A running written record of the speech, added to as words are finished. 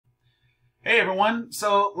everyone.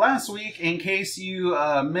 So last week, in case you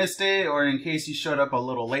missed it or in case you showed up a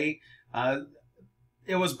little late,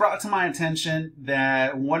 it was brought to my attention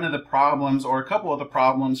that one of the problems, or a couple of the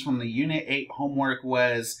problems from the Unit 8 homework,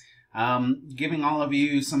 was giving all of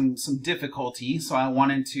you some difficulty. So I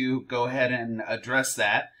wanted to go ahead and address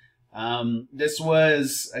that. This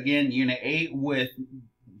was, again, Unit 8 with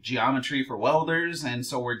geometry for welders, and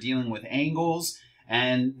so we're dealing with angles.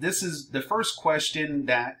 And this is the first question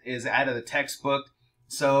that is out of the textbook.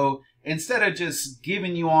 So instead of just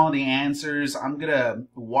giving you all the answers, I'm going to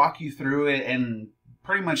walk you through it and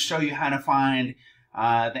pretty much show you how to find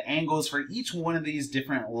the angles for each one of these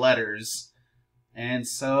different letters. And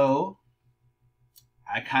so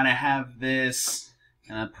I kind of have this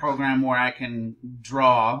program where I can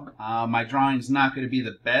draw. My drawing's not going to be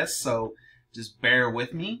the best, so just bear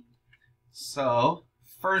with me. So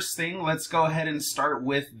first thing, let's go ahead and start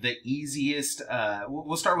with the easiest.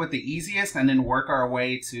 We'll start with the easiest and then work our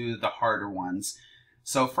way to the harder ones.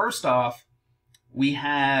 So first off, we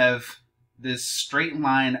have this straight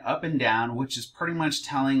line up and down, which is pretty much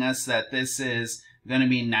telling us that this is going to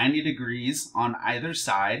be 90 degrees on either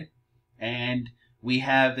side. And we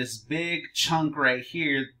have this big chunk right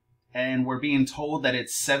here, and we're being told that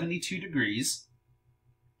it's 72 degrees.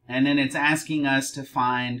 And then it's asking us to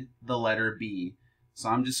find the letter B. So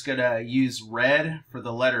I'm just going to use red for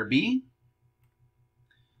the letter B.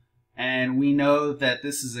 And we know that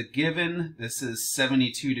this is a given. This is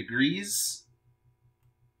 72 degrees.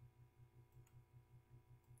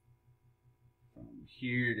 From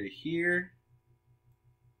here to here.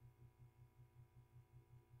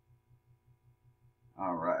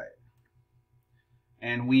 All right.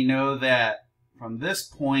 And we know that from this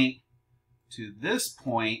point to this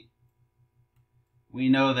point, we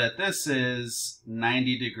know that this is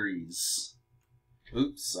 90 degrees.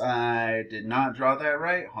 Oops, I did not draw that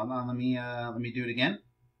right. Hold on, let me do it again.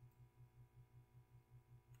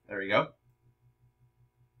 There we go.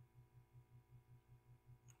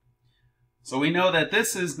 So we know that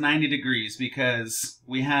this is 90 degrees because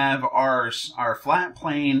we have our flat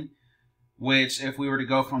plane, which if we were to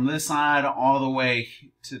go from this side all the way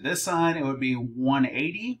to this side, it would be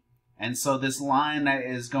 180. And so this line that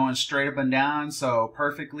is going straight up and down, so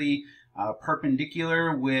perfectly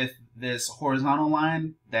perpendicular with this horizontal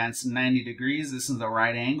line, that's 90 degrees. This is the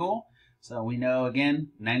right angle. So we know,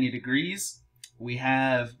 again, 90 degrees. We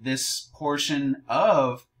have this portion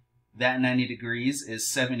of that 90 degrees is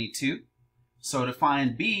 72. So to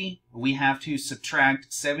find B, we have to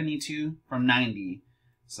subtract 72 from 90.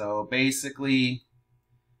 So basically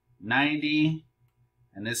 90,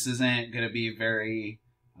 and this isn't going to be very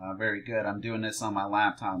good. I'm doing this on my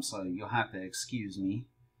laptop, so you'll have to excuse me.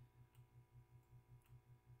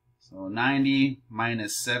 So 90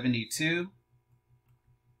 minus 72.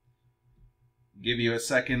 Give you a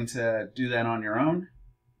second to do that on your own.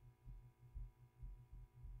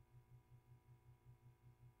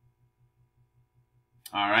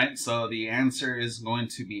 All right, so the answer is going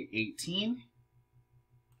to be 18.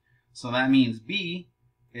 So that means B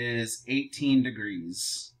is 18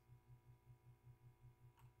 degrees.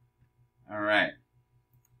 All right,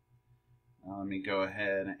 now let me go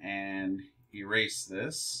ahead and erase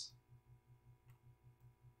this.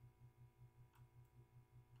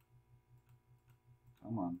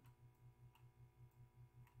 Come on.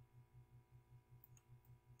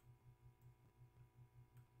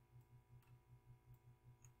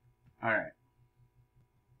 All right,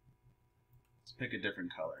 let's pick a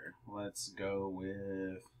different color. Let's go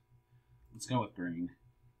with green.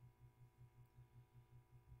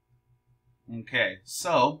 Okay,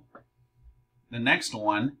 so the next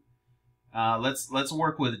one, let's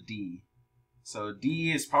work with D. So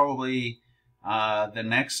D is probably the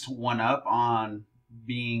next one up on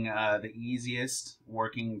being the easiest,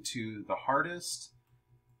 working to the hardest.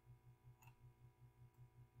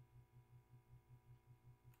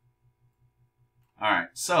 All right,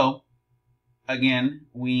 so again,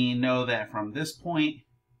 we know that from this point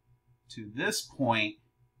to this point,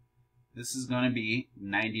 this is going to be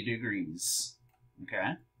 90 degrees,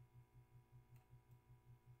 okay?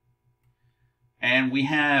 And we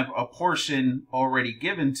have a portion already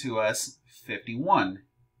given to us, 51.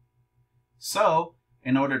 So,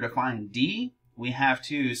 in order to find D, we have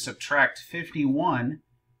to subtract 51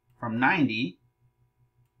 from 90.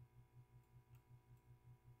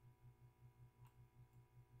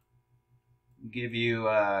 Give you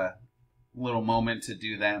a little moment to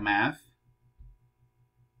do that math.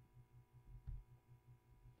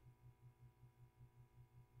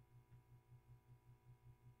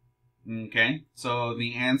 Okay, so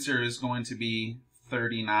the answer is going to be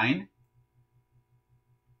 39.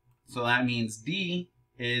 So that means D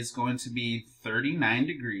is going to be 39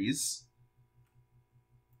 degrees.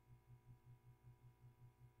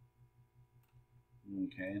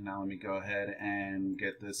 Okay, now let me go ahead and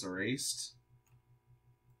get this erased.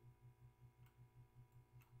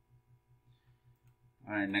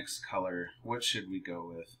 All right, next color. What should we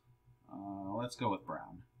go with? Let's go with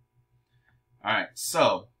brown. All right,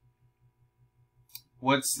 so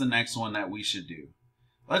what's the next one that we should do?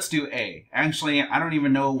 Let's do A. Actually, I don't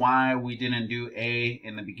even know why we didn't do A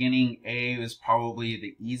in the beginning. A was probably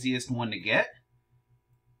the easiest one to get.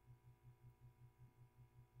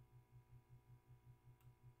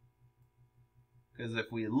 Because if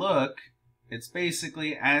we look, it's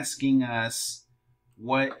basically asking us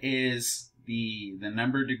what is the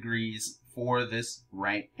number of degrees for this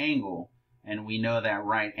right angle. And we know that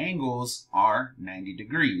right angles are 90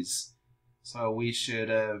 degrees. So we should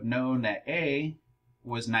have known that A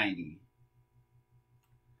was 90.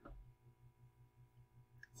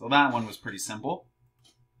 So that one was pretty simple.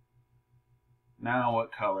 Now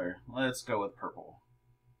what color? Let's go with purple.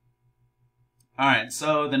 Alright,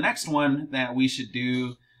 so the next one that we should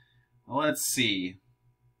do, let's see.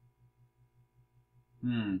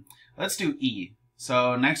 Let's do E.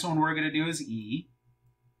 So next one we're going to do is E.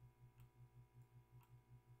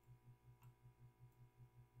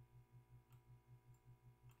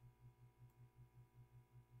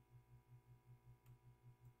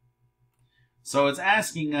 So it's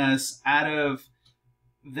asking us, out of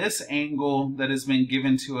this angle that has been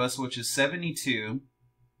given to us, which is 72,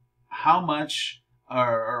 how much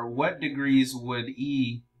or what degrees would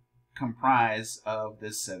E comprise of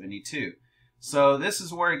this 72? So this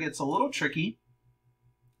is where it gets a little tricky.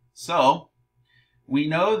 So we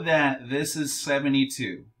know that this is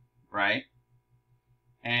 72, right?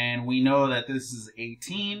 And we know that this is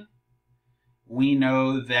 18. We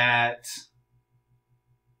know that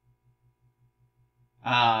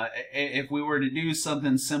if we were to do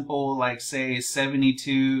something simple like, say,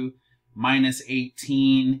 72 minus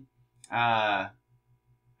 18,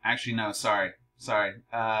 actually, no, sorry.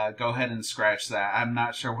 Go ahead and scratch that. I'm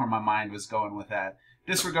not sure where my mind was going with that.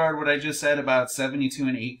 Disregard what I just said about 72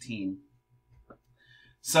 and 18.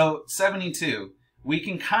 So 72, we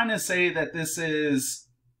can kind of say that this is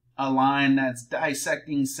a line that's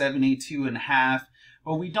dissecting 72 in half,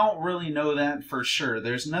 but we don't really know that for sure.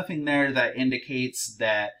 There's nothing there that indicates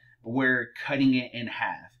that we're cutting it in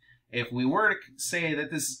half. If we were to say that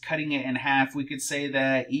this is cutting it in half, we could say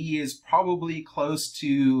that E is probably close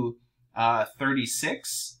to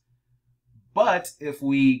 36. But if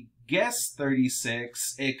we guess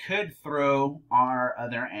 36, it could throw our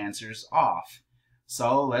other answers off.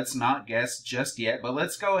 So let's not guess just yet, but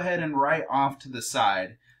let's go ahead and write off to the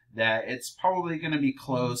side that it's probably going to be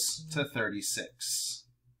close to 36.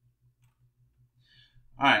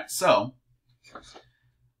 All right, so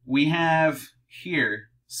we have here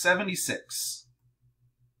 76.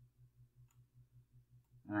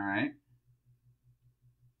 All right.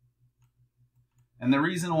 And the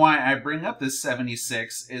reason why I bring up this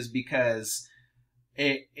 76 is because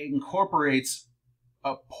it incorporates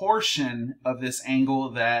a portion of this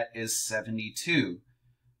angle that is 72.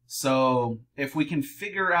 So if we can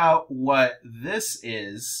figure out what this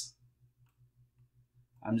is,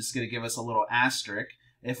 I'm just going to give us a little asterisk.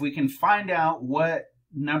 If we can find out what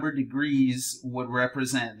number of degrees would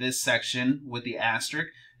represent this section with the asterisk,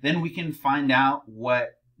 then we can find out what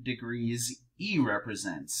degrees E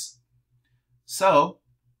represents. So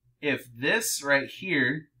if this right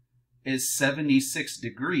here is 76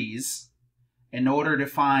 degrees, in order to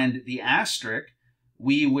find the asterisk,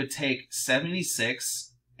 we would take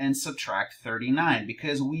 76 and subtract 39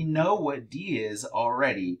 because we know what D is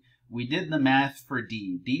already. We did the math for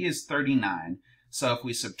D. D is 39. So if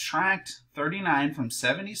we subtract 39 from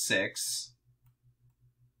 76,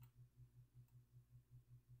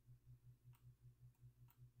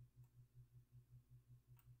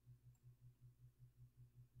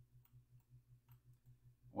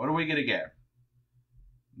 what are we going to get?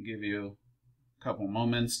 I'll give you a couple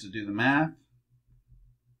moments to do the math.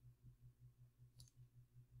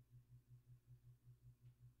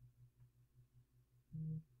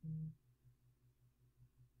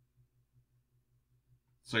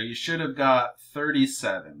 So you should have got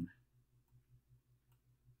 37.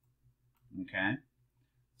 Okay.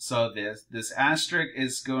 So this asterisk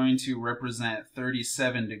is going to represent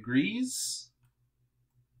 37 degrees.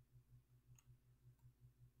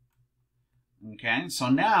 Okay. So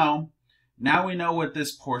now we know what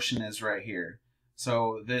this portion is right here.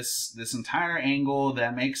 So this entire angle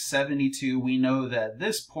that makes 72, we know that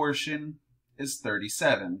this portion is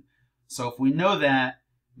 37. So if we know that,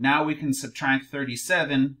 now we can subtract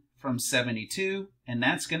 37 from 72, and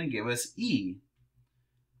that's going to give us E.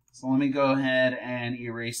 So let me go ahead and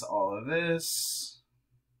erase all of this.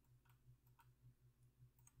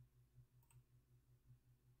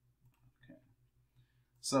 Okay.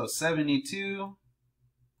 So 72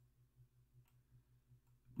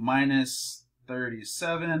 minus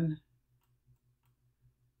 37.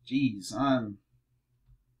 Geez, I'm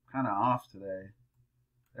kind of off today.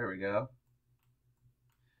 There we go.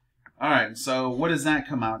 All right, so what does that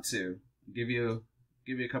come out to? Give you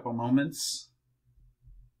a couple moments.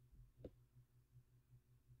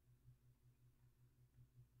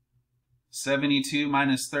 (72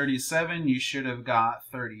 minus 37), you should have got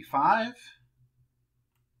 35.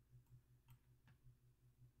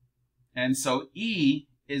 And so E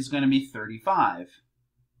is going to be 35.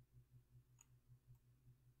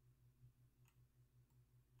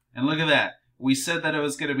 And look at that. We said that it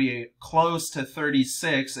was going to be close to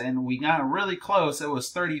 36, and we got really close. It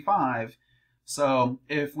was 35. So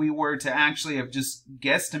if we were to actually have just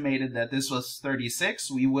guesstimated that this was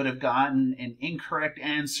 36, we would have gotten an incorrect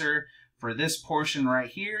answer for this portion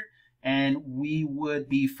right here, and we would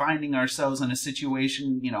be finding ourselves in a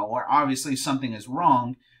situation, you know, where obviously something is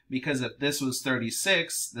wrong, because if this was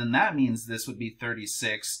 36, then that means this would be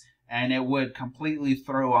 36, and it would completely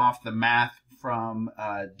throw off the math from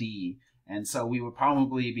D. And so we would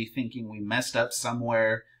probably be thinking we messed up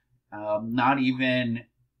somewhere, not even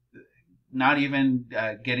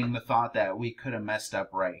getting the thought that we could have messed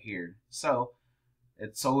up right here. So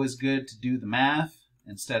it's always good to do the math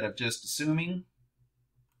instead of just assuming.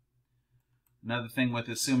 Another thing with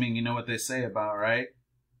assuming, you know what they say about, right?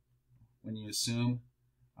 When you assume,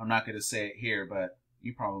 I'm not going to say it here, but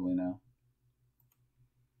you probably know.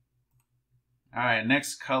 All right,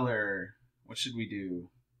 next color. What should we do?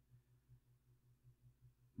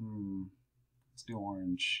 Let's do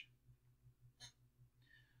orange.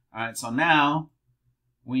 All right, so now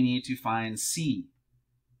we need to find C.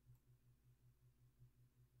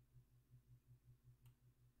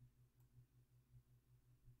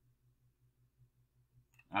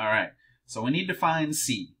 All right, so we need to find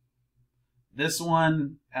C. This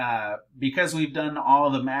one, because we've done all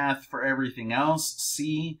the math for everything else,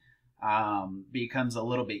 C becomes a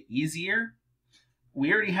little bit easier.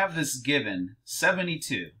 We already have this given,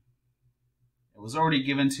 72. It was already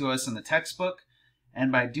given to us in the textbook,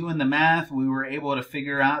 and by doing the math, we were able to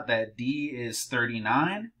figure out that D is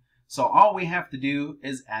 39. So all we have to do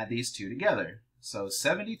is add these two together. So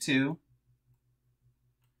 72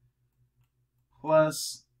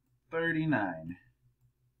 plus 39.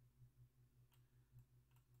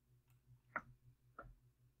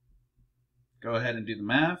 Go ahead and do the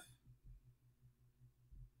math.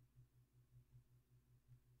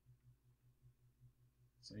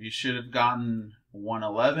 So you should have gotten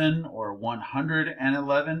 111 or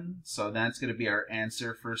 111. So that's going to be our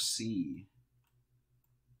answer for C.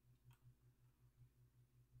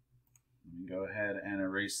 Let me go ahead and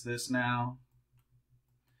erase this now.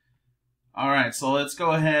 All right, so let's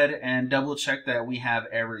go ahead and double check that we have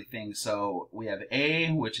everything. So we have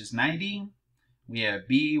A, which is 90. We have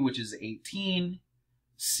B, which is 18.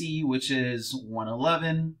 C, which is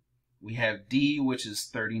 111. We have D, which is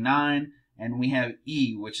 39. And we have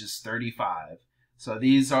E, which is 35. So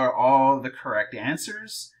these are all the correct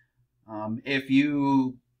answers. If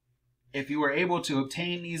you were able to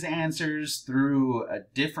obtain these answers through a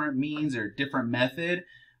different means or different method,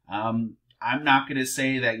 I'm not going to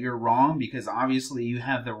say that you're wrong, because obviously you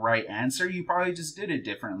have the right answer. You probably just did it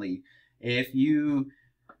differently. If you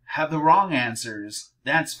have the wrong answers,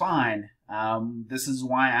 that's fine. This is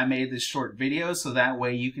why I made this short video, so that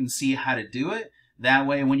way you can see how to do it. That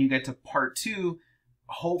way when you get to part 2,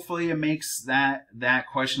 hopefully it makes that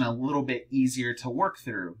question a little bit easier to work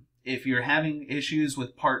through. If you're having issues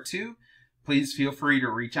with part 2, please feel free to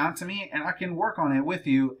reach out to me and I can work on it with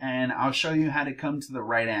you, and I'll show you how to come to the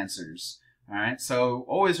right answers. All right, so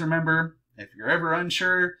always remember, if you're ever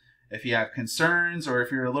unsure, if you have concerns, or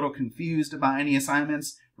if you're a little confused about any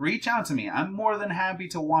assignments, reach out to me. I'm more than happy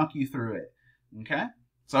to walk you through it. Okay?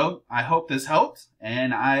 So I hope this helped,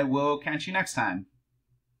 and I will catch you next time.